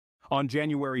On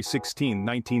January 16,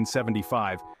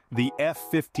 1975, the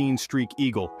F-15 Streak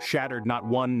Eagle shattered not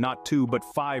one, not two, but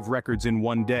five records in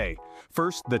one day.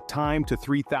 First, the time to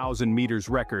 3,000 meters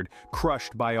record,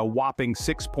 crushed by a whopping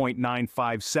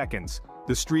 6.95 seconds.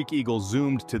 The Streak Eagle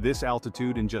zoomed to this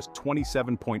altitude in just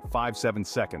 27.57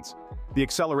 seconds. The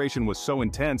acceleration was so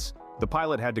intense, the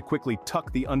pilot had to quickly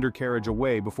tuck the undercarriage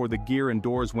away before the gear and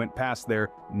doors went past their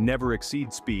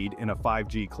never-exceed speed in a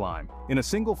 5G climb. In a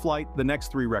single flight, the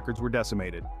next three records were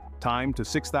decimated: time to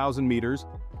 6,000 meters,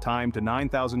 time to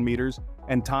 9,000 meters,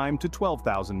 and time to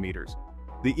 12,000 meters.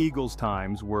 The Eagle's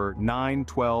times were 9,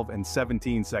 12, and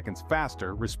 17 seconds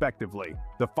faster, respectively.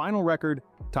 The final record,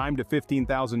 time to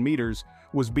 15,000 meters,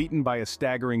 was beaten by a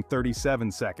staggering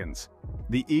 37 seconds.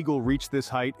 The Eagle reached this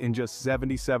height in just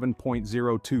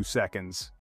 77.02 seconds.